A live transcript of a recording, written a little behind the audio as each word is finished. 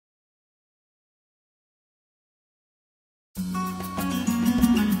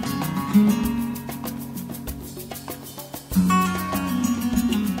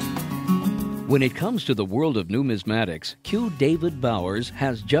When it comes to the world of numismatics, Q David Bowers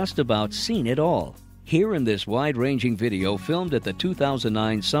has just about seen it all. Here in this wide-ranging video filmed at the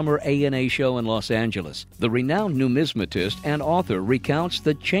 2009 Summer ANA show in Los Angeles, the renowned numismatist and author recounts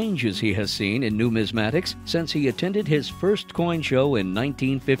the changes he has seen in numismatics since he attended his first coin show in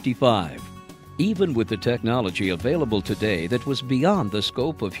 1955. Even with the technology available today that was beyond the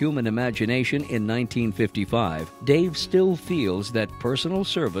scope of human imagination in 1955, Dave still feels that personal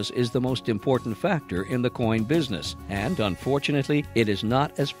service is the most important factor in the coin business, and unfortunately, it is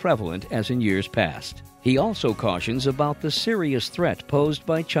not as prevalent as in years past. He also cautions about the serious threat posed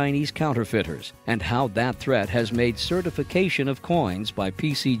by Chinese counterfeiters and how that threat has made certification of coins by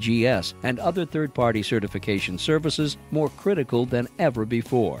PCGS and other third-party certification services more critical than ever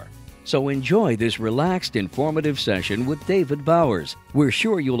before. So enjoy this relaxed, informative session with David Bowers. We're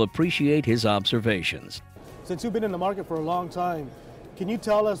sure you'll appreciate his observations. Since you've been in the market for a long time, can you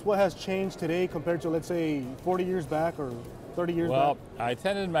tell us what has changed today compared to, let's say, 40 years back or 30 years back? Well, I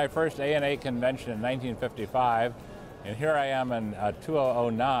attended my first ANA convention in 1955, and here I am in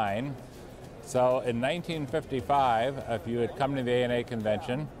 2009. So in 1955, if you had come to the ANA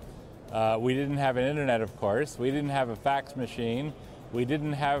convention, we didn't have an internet, of course. We didn't have a fax machine. We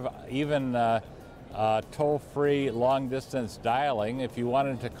didn't have even toll-free long-distance dialing. If you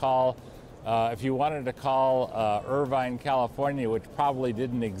wanted to call, Irvine, California, which probably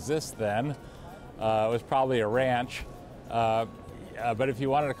didn't exist then, it was probably a ranch. But if you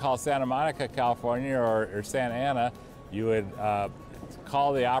wanted to call Santa Monica, California, or Santa Ana, you would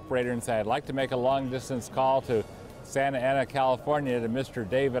call the operator and say, "I'd like to make a long-distance call to Santa Ana, California, to Mr.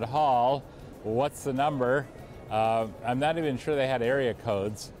 David Hall. Well, what's the number?" I'm not even sure they had area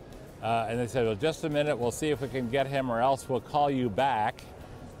codes. And they said, "Well, just a minute, we'll see if we can get him, or else we'll call you back."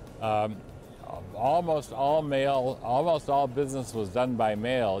 Almost all business was done by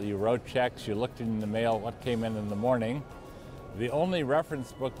mail. You wrote checks, you looked in the mail what came in the morning. The only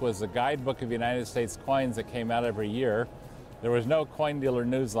reference book was the Guidebook of United States Coins that came out every year. There was no coin dealer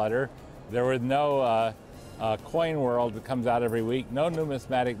newsletter. There was no Coin World that comes out every week, no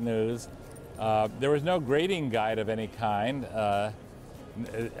numismatic news. There was no grading guide of any kind.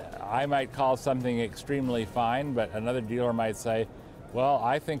 I might call something extremely fine, but another dealer might say, "Well,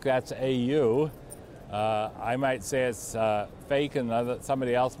 I think that's AU." I might say it's fake, and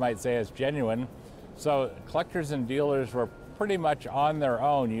somebody else might say it's genuine. So collectors and dealers were pretty much on their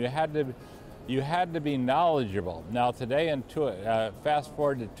own. You had to be knowledgeable. Now today, fast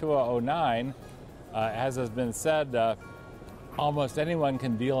forward to 2009, as has been said, almost anyone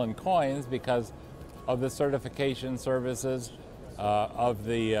can deal in coins because of the certification services, of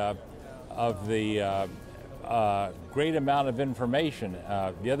the great amount of information.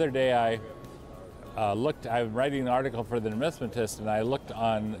 The other day I'm writing an article for the Numismatist, and I looked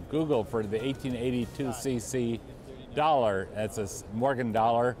on Google for the 1882 CC dollar. It's a Morgan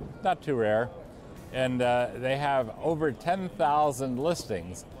dollar, not too rare. And they have over 10,000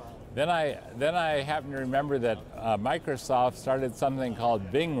 listings. Then I happen to remember that Microsoft started something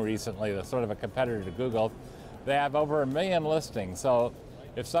called Bing recently, that's sort of a competitor to Google. They have over 1 million listings. So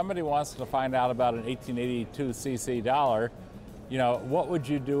if somebody wants to find out about an 1882 CC dollar, what would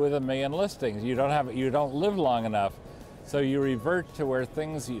you do with 1 million listings? You don't live long enough. So you revert to where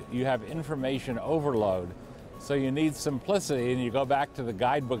you have information overload. So you need simplicity, and you go back to the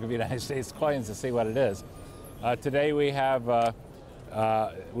Guidebook of United States Coins to see what it is. Today we have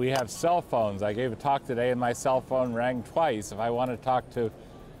cell phones. I gave a talk today and my cell phone rang twice. If I want to talk to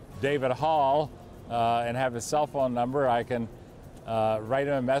David Hall and have his cell phone number, I can write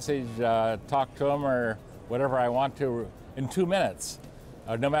him a message, talk to him, or whatever I want to in 2 minutes.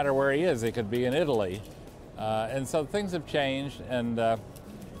 No matter where he is, he could be in Italy. And so things have changed, and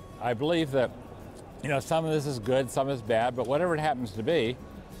I believe that some of this is good, some is bad, but whatever it happens to be,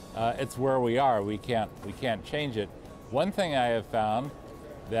 it's where we are. We can't change it. One thing I have found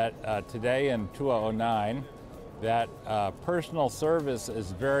that today in 2009, that personal service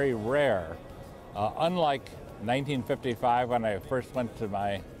is very rare. Unlike 1955 when I first went to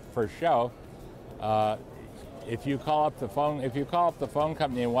my first show, if you call up the phone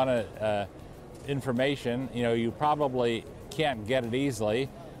company and want information, you probably can't get it easily.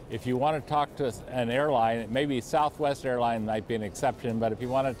 If you want to talk to an airline, maybe Southwest Airline might be an exception, but if you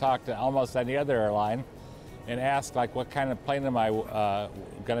want to talk to almost any other airline and ask, like, what kind of plane am I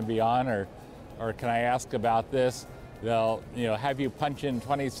going to be on, or can I ask about this, they'll have you punch in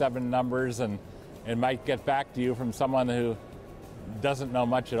 27 numbers and might get back to you from someone who doesn't know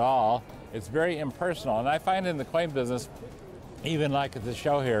much at all. It's very impersonal. And I find in the coin business, even like at the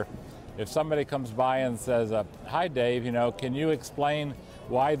show here, if somebody comes by and says, "Hi, Dave, can you explain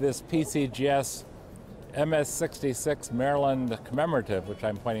why this PCGS MS-66 Maryland commemorative, which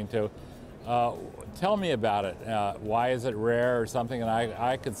I'm pointing to, tell me about it. Why is it rare or something? And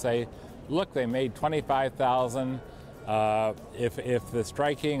I could say, look, they made 25,000. If the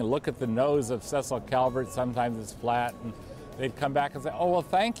striking, look at the nose of Cecil Calvert, sometimes it's flat, and they'd come back and say, oh, well,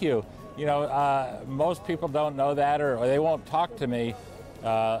 thank you. You know, most people don't know that, or they won't talk to me.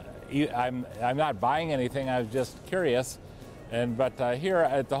 I'm not buying anything, I was just curious. But here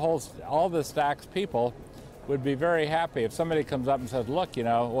at all the Stax people would be very happy if somebody comes up and says, look, you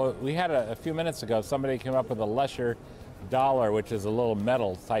know, well, we had a few minutes ago, somebody came up with a Lesher dollar, which is a little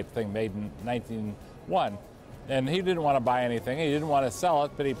metal type thing made in 1901. And he didn't want to buy anything, he didn't want to sell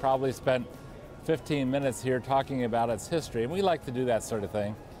it, but he probably spent 15 minutes here talking about its history. And we like to do that sort of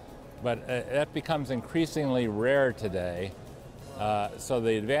thing. But that becomes increasingly rare today. So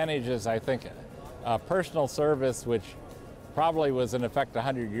the advantage is, I think, personal service, which probably was in effect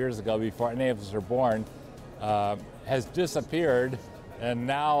 100 years ago before any of us were born, has disappeared, and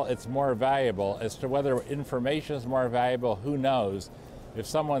now it's more valuable. As to whether information is more valuable, who knows? If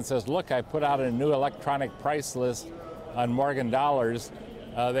someone says, look, I put out a new electronic price list on Morgan Dollars,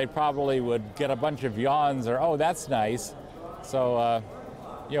 they probably would get a bunch of yawns or, oh, that's nice. So,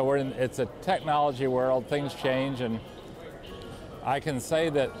 you know, it's a technology world, things change, and I can say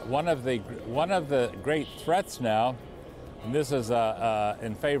that one of the great threats now, and this is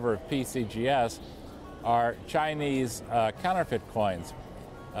in favor of PCGS, are Chinese counterfeit coins.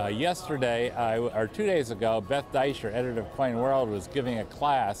 Yesterday, or 2 days ago, Beth Deisher, editor of Coin World, was giving a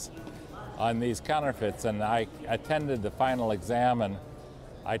class on these counterfeits, and I attended the final exam, and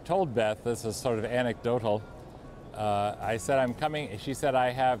I told Beth, this is sort of anecdotal, I said, I'm coming. She said, I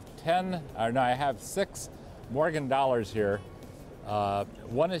have 6 Morgan Dollars here.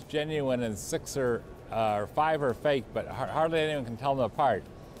 One is genuine and 6 or 5 are fake, but hardly anyone can tell them apart.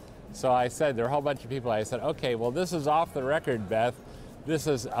 So I said, there are a whole bunch of people. I said, okay, well, this is off the record, Beth. This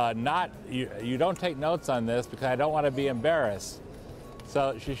is not, you don't take notes on this because I don't want to be embarrassed.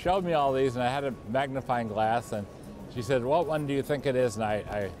 So she showed me all these, and I had a magnifying glass, and she said, what one do you think it is? And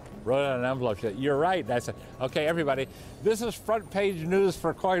I wrote on an envelope. She said, you're right. And I said, okay, everybody, this is front page news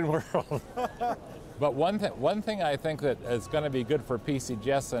for Coin World. But one thing I think that is going to be good for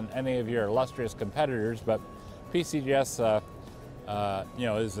PCGS and any of your illustrious competitors, but PCGS, you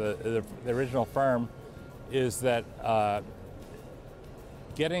know, is the original firm, is that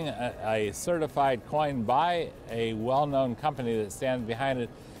getting a certified coin by a well-known company that stands behind it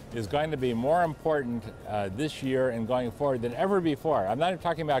is going to be more important this year and going forward than ever before. I'm not even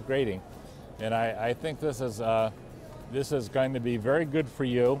talking about grading, and I think this is going to be very good for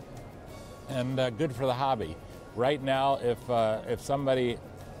you and good for the hobby. Right now, if somebody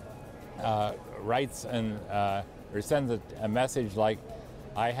writes and or sends a message like,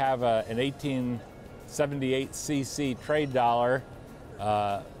 I have an 1878 CC trade dollar,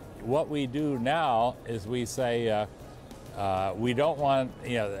 what we do now is we say, we don't want,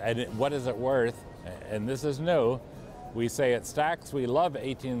 you know, what is it worth? And this is new. We say at Stax, we love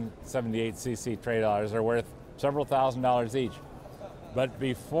 1878 CC trade dollars. They're worth several $1,000s each. But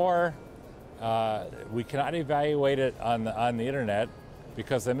before, we cannot evaluate it on the internet,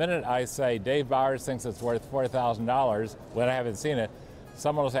 because the minute I say Dave Bowers thinks it's worth $4,000 when I haven't seen it,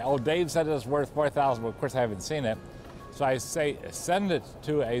 someone will say, oh, Dave said it's worth $4,000, well, of course I haven't seen it. So I say send it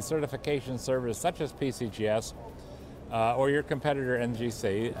to a certification service such as PCGS or your competitor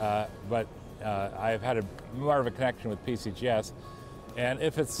NGC, but I've had more of a connection with PCGS. And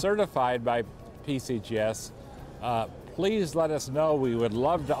if it's certified by PCGS, please let us know. We would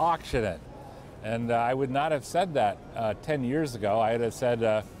love to auction it. And I would not have said that 10 years ago. I would have said,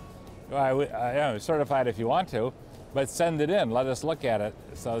 I certified if you want to, but send it in, let us look at it.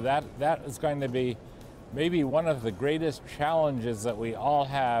 So that is going to be maybe one of the greatest challenges that we all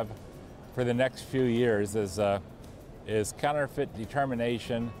have for the next few years is counterfeit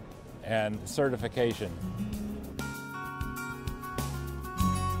determination and certification.